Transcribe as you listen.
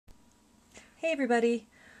Hey everybody!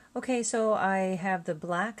 Okay, so I have the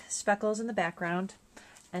black speckles in the background,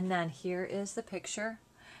 and then here is the picture.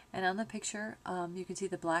 And on the picture, you can see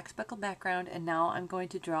the black speckle background, and now I'm going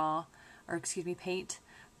to draw, or excuse me, paint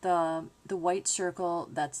the white circle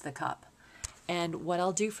that's the cup. And what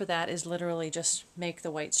I'll do for that is literally just make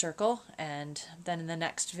the white circle, and then in the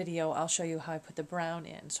next video I'll show you how I put the brown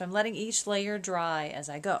in. So I'm letting each layer dry as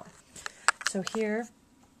I go. So here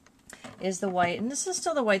is the white, and this is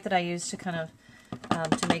still the white that I used to kind of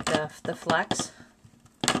to make the flecks.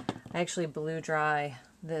 I actually blew dry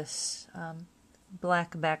this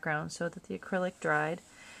black background so that the acrylic dried.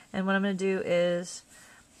 And what I'm going to do is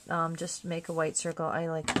just make a white circle. I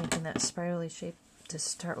like making that spirally shape to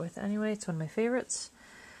start with anyway. It's one of my favorites.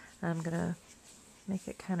 I'm going to make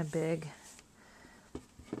it kind of big.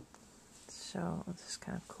 So this is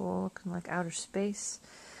kind of cool, looking like outer space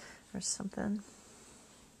or something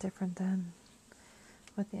different than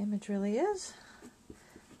what the image really is.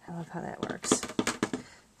 I love how that works.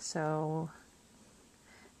 So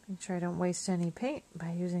make sure I don't waste any paint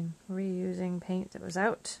by reusing paint that was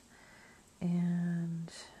out.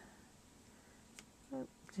 And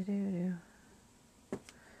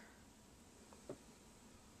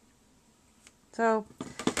so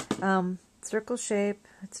circle shape.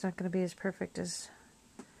 It's not going to be as perfect as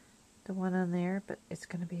the one on there, but it's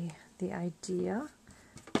going to be the idea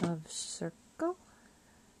of circle.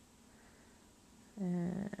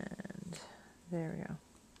 And there we go.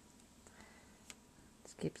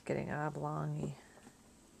 This keeps getting oblongy.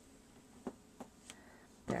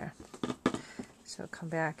 There. So come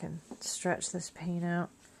back and stretch this paint out.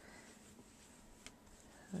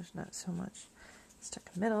 There's not so much stuck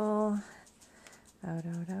in the middle. Out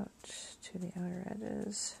to the outer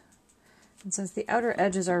edges. And since the outer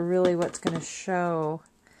edges are really what's going to show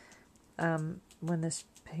when this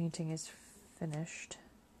painting is finished,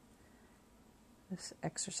 this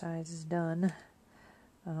exercise is done,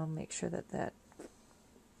 I'll make sure that that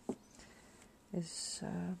is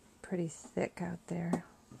pretty thick out there,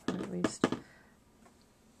 or at least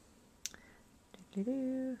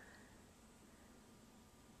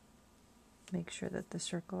make sure that the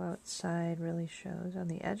circle outside really shows on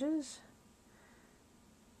the edges.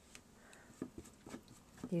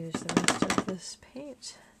 Use the rest of this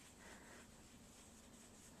paint.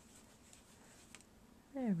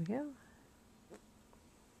 There we go.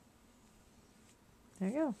 There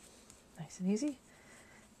you go. Nice and easy.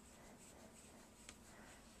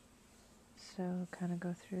 So kind of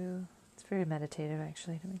go through, it's very meditative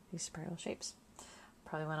actually to make these spiral shapes.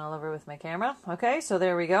 Probably went all over with my camera. Okay, so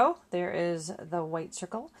there we go. There is the white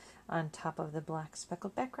circle on top of the black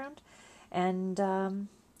speckled background. And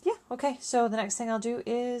yeah, okay, so the next thing I'll do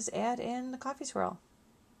is add in the coffee swirl.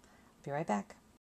 Be right back.